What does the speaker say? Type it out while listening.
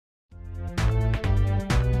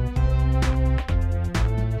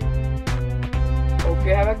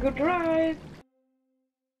a good ride.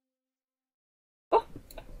 Oh,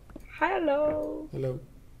 hello. Hello.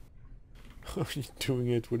 How are you doing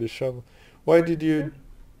it with a shovel? Why did you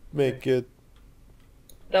make it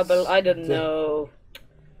Double, I don't know.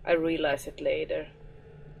 I realize it later.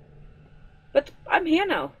 But I'm here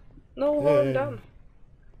now. No harm done.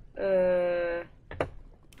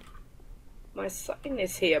 My sign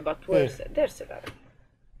is here, but where's it? There's the ladder.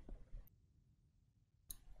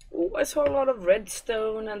 Oh, I saw a lot of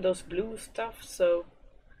redstone and those blue stuff, so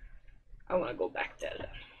I want to go back there then.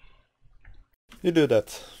 You do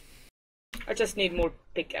that. I just need more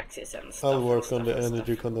pickaxes and stuff. I'll work on the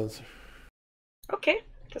energy condenser. Okay,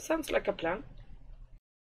 that sounds like a plan.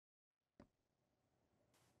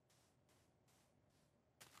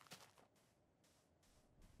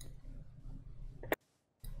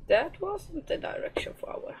 That wasn't the direction for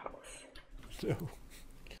our house. No.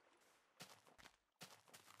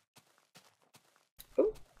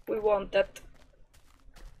 Oh, we want that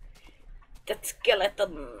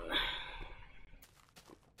skeleton.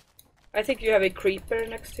 I think you have a creeper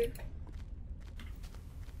next to you.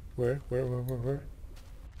 Where?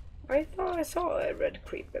 I thought I saw a red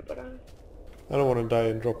creeper, but I don't want to die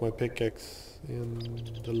and drop my pickaxe in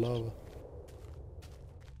the lava.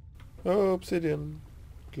 Oh, obsidian.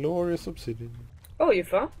 Glorious obsidian. Oh, you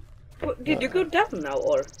found? Did you go down now,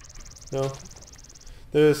 or? No.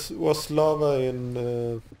 There was lava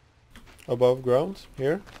in above ground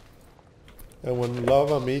here. And when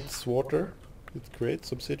lava meets water, it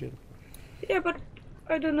creates obsidian. Yeah, but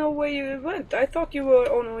I don't know where you went. I thought you were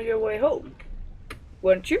on your way home.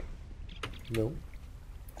 Weren't you? No.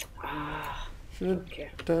 Ah. Shouldn't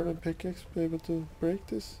Okay. diamond pickaxe be able to break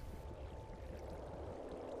this?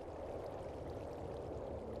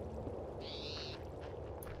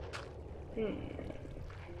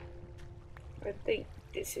 I think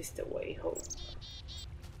this is the way home.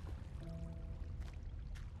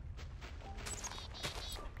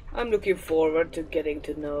 I'm looking forward to getting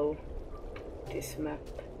to know this map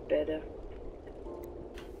better.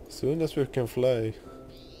 Soon as we can fly.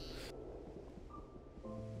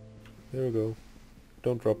 There we go.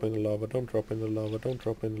 Don't drop in the lava, don't drop in the lava, don't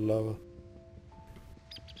drop in the lava.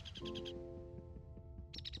 It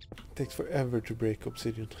takes forever to break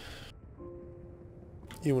obsidian.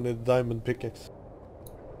 Even a diamond pickaxe.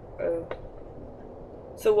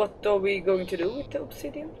 So what are we going to do with the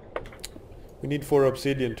obsidian? We need 4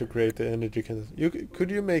 obsidian to create the energy condenser.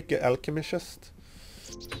 Could you make an alchemy chest?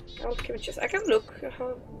 Alchemy chest. I can look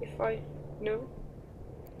if I know.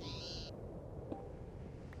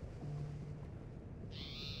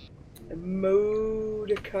 Mow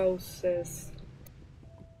the houses.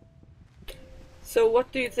 So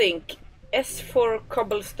what do you think? S for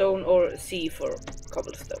cobblestone or C for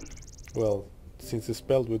cobblestone? Well, since it's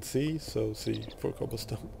spelled with C, so C for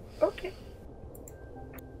cobblestone. Okay.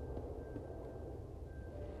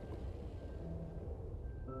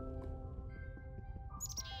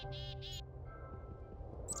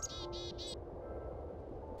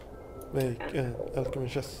 Make an alchemy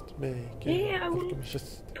chest. Make an alchemy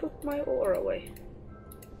chest. Put my ore away.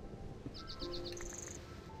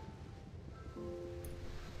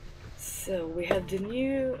 So we have the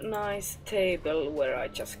new nice table where I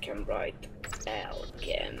just can write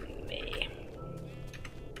alchemy.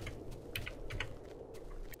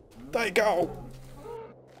 There you go!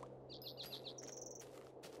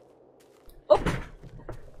 Oh!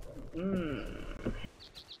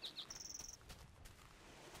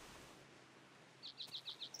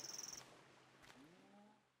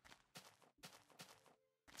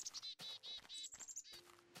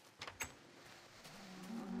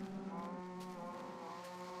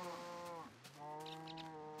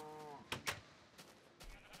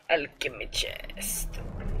 Alchemy chest.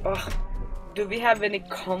 Oh, do we have any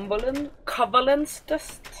covalence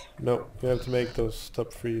dust? No, you have to make those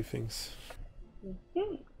top 3 things.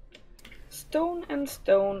 Stone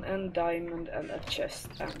and diamond and a chest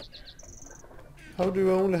and... How do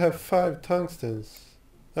we only have 5 tungstens?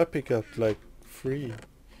 I pick up like 3.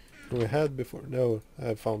 We had before. No,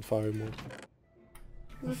 I found 5 more.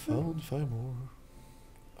 I found 5 more.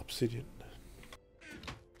 Obsidian.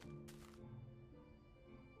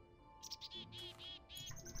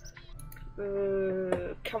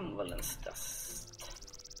 Covalence dust.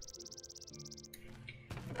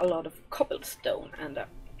 A lot of cobblestone and a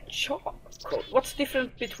charcoal. What's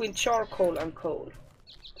different between charcoal and coal?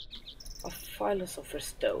 A philosopher's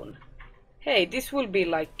stone. Hey, this will be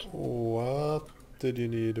like... What did you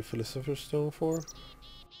need a philosopher's stone for?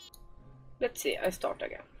 Let's see, I start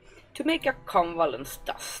again. To make a covalence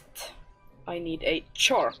dust, I need a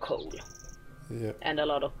charcoal. Yeah. And a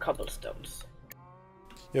lot of cobblestones.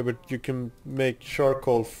 Yeah, but you can make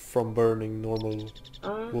charcoal from burning normal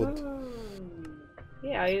wood.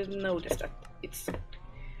 Yeah, I noticed that it's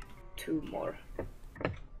two more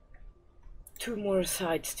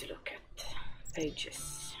sides to look at.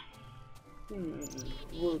 Pages.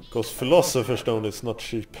 Wood. Because philosopher's stone is not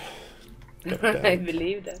cheap. I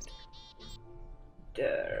believe that.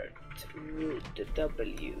 Dirt, wood,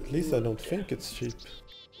 W. At least I don't think it's cheap.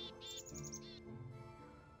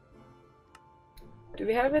 Do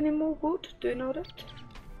we have any more wood? Do you know that?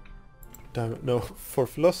 Damn it, no. For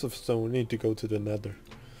philosopher's stone we need to go to the nether.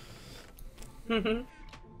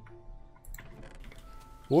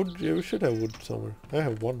 Wood? Yeah, we should have wood somewhere. I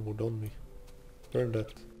have one wood on me. Burn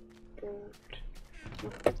that.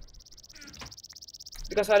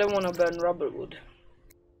 Because I don't want to burn rubber wood.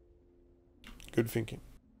 Good thinking.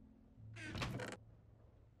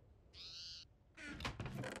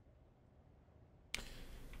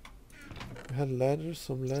 I had ladders,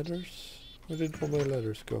 some ladders. Where did all my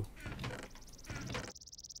ladders go?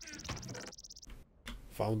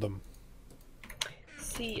 Found them.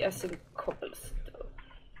 C as in cobblestone.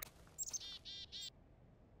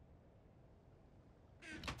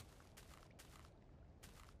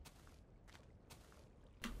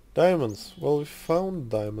 Diamonds. Well, we found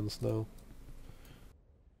diamonds now.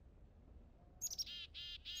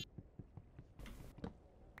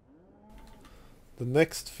 The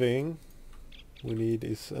next thing we need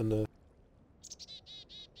is an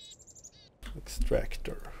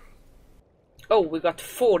extractor. Oh, we got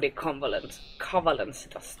 40 covalence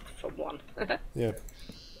dust from one. Yeah.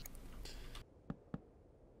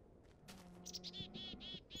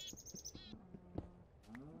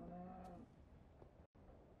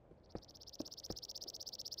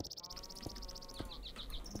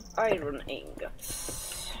 Iron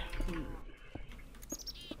ingots.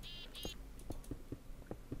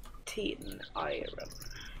 Tin iron.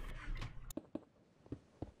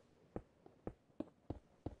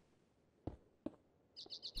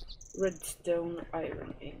 Redstone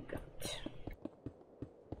iron ingot.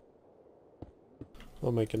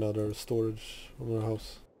 I'll make another storage on our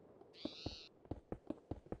house.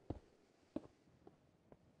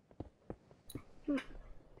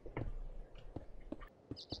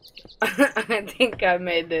 I think I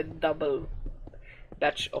made a double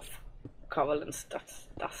batch of covalence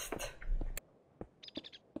dust.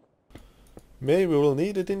 Maybe we will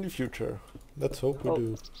need it in the future. Let's hope we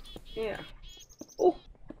do. Yeah. Oh,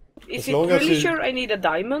 is As it long as really you- sure I need a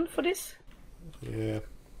diamond for this? Yeah.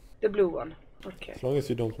 The blue one. Okay. As long as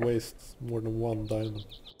you don't waste more than one diamond.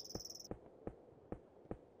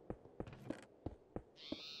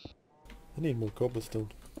 I need more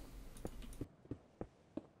cobblestone.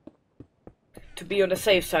 To be on the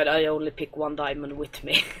safe side, I only pick one diamond with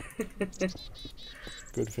me.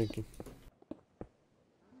 Good thinking.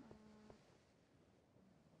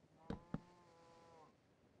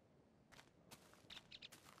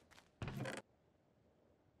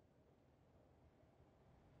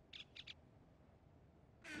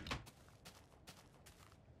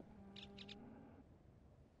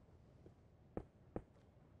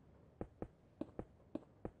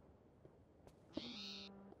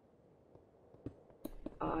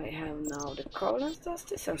 I have now the covalence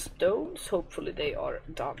dust and stones. Hopefully they are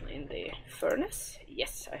done in the furnace.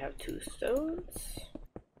 Yes, I have 2 stones.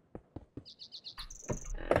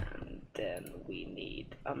 And then we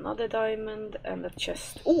need another diamond and a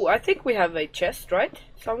chest. Oh, I think we have a chest, right?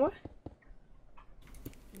 Somewhere?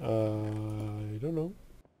 I don't know.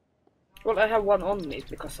 Well, I have one on me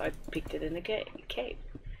because I picked it in a cave.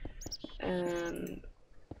 And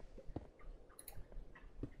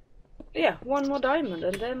yeah, one more diamond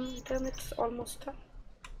and then it's almost done.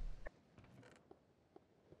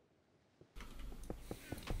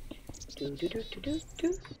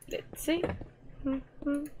 Let's see.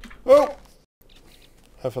 Oh!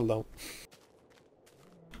 I fell down.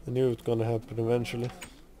 I knew it was gonna happen eventually.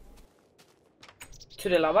 To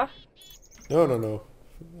the lava? No, no, no.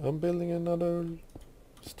 I'm building another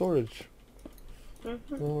storage in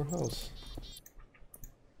our house.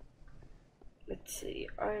 Let's see,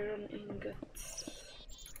 iron ingots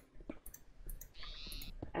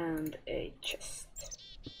and a chest.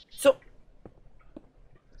 So,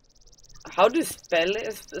 how do you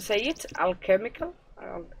say it? Alchemical?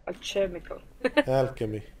 Alchemical.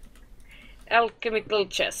 Alchemy. Alchemical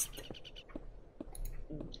chest.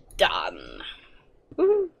 Done.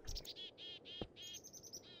 Woohoo.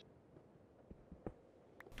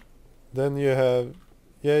 Then you have,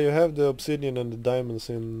 you have the obsidian and the diamonds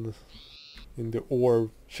in the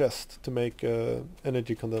ore chest to make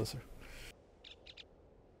energy condenser.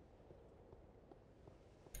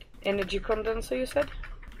 Energy condenser, you said?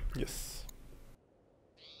 Yes.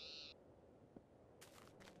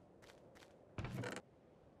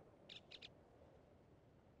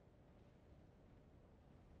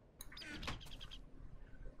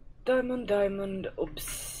 Diamond, diamond,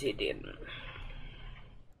 obsidian.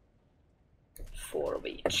 4 of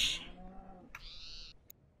each.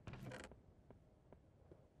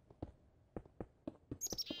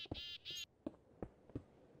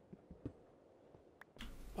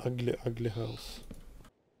 Ugly, ugly house.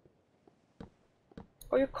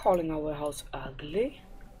 Are you calling our house ugly?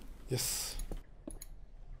 Yes.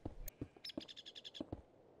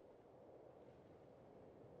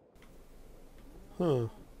 Huh.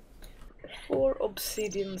 4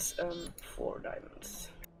 obsidians and 4 diamonds.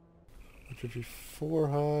 It should be 4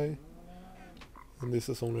 high. And this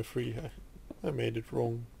is only 3 high. I made it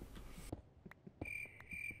wrong.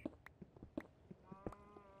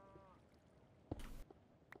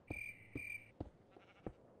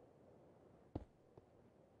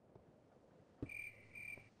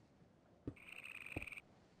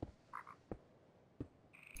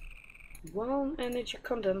 One energy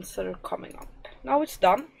condenser coming up. Now it's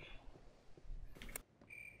done.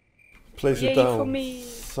 Place it Yay for down me.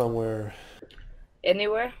 somewhere.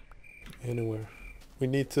 Anywhere? Anywhere. We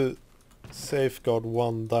need to safeguard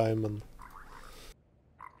 1 diamond.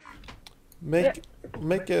 Make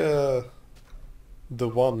the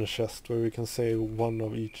one chest where we can save 1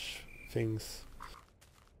 of each things.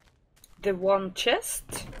 The one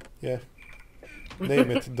chest? Yeah.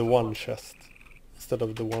 Name it the one chest instead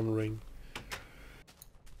of the one ring.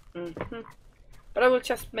 But I will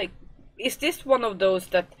just make... Is this one of those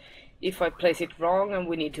that if I place it wrong and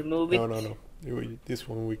we need to move it? No. This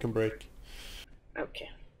one we can break. Okay.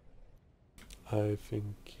 I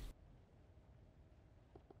think.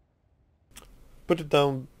 Put it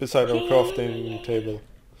down beside our crafting table.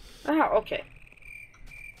 Ah, okay.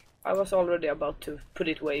 I was already about to put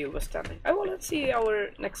it where you were standing. I want to see our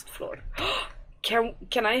next floor.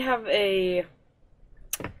 Can I have a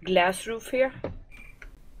glass roof here?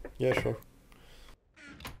 Yeah, sure.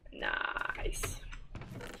 Nice.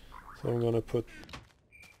 So I'm gonna put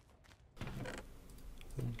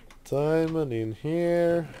a diamond in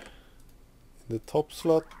here, in the top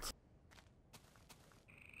slot.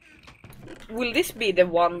 Will this be the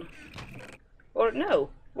one? Or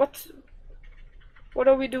no? What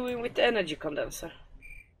are we doing with the energy condenser?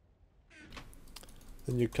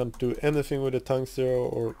 Then you can't do anything with the tungsten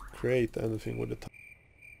or create anything with the tungsten.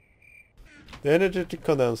 The energy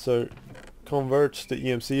condenser converts the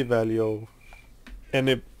EMC value of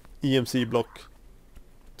any EMC block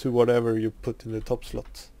to whatever you put in the top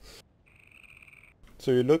slot.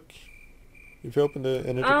 So you look, if you open the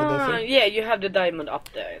energy condenser, Yeah, you have the diamond up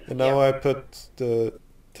there. and now I put the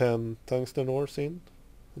 10 tungsten ores in,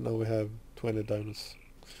 and now we have 20 diamonds.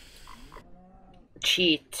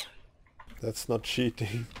 Cheat. That's not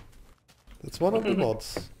cheating. That's one of the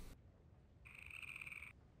mods.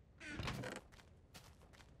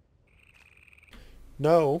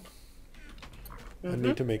 Now, I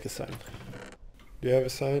need to make a sign. Do you have a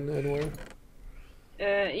sign anywhere?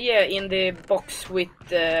 Yeah, in the box with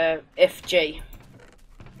FJ.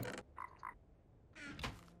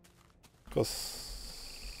 Because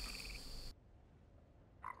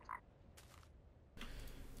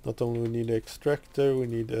not only we need an extractor, we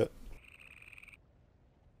need a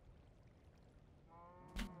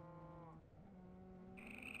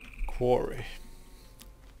quarry.